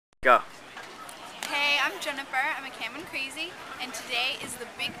Go. Hey, I'm Jennifer. I'm a Cameron Crazy, and today is the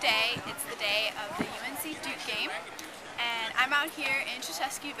big day. It's the day of the UNC Duke game, and I'm out here in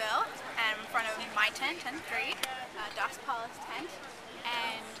Cheseskyville, and I'm in front of my tent, 10th grade, Dos Paula's tent,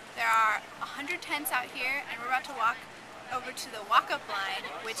 and there are 100 tents out here, and we're about to walk over to the walk-up line,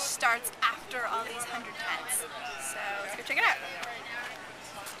 which starts after all these 100 tents. So let's go check it out.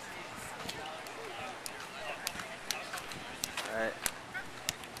 All right.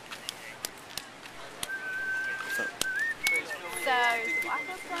 So there's a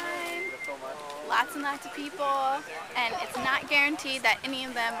walk-up line, lots and lots of people, and it's not guaranteed that any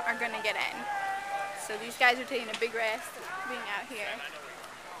of them are going to get in. So these guys are taking a big risk being out here,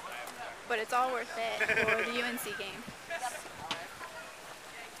 but it's all worth it for the UNC game.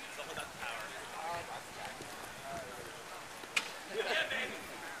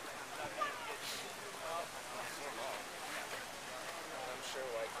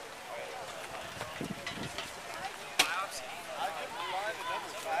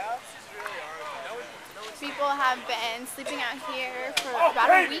 People have been sleeping out here for about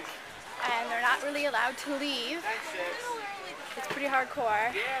a week, and they're not really allowed to leave. It's pretty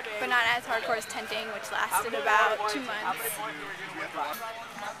hardcore, but not as hardcore as tenting, which lasted about 2 months.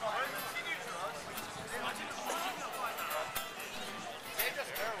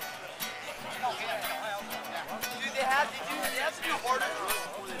 They have to do harder.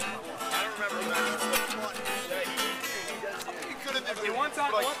 I don't remember that. He could have been one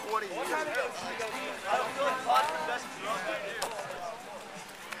time like 20 years. I don't feel like Boston's best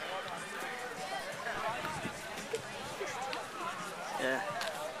Yeah.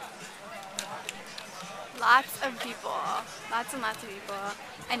 Lots of people, lots and lots of people,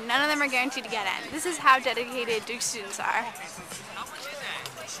 and none of them are guaranteed to get in. This is how dedicated Duke students are.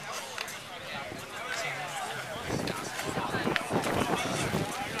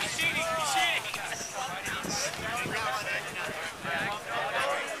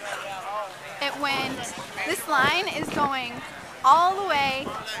 This line is going all the way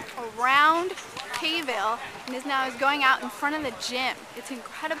around Hayville and is going out in front of the gym. It's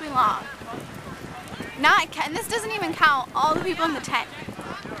incredibly long. And this doesn't even count all the people in the tent.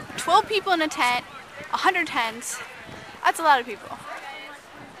 12 people in a tent, 100 tents. That's a lot of people.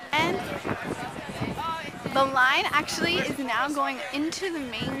 And the line actually is now going into the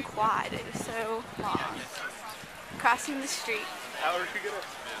main quad. It is so long. Crossing the street. How are you gonna?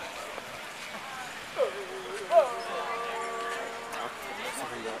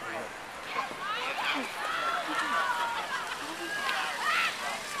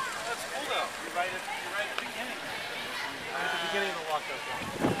 That's cool though. You're right at the beginning. At the beginning of the walk-up line.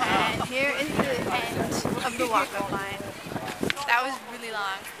 And here is the end of the walk-up line. That was really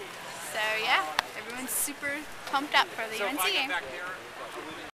long. So yeah, everyone's super pumped up for the UNC game.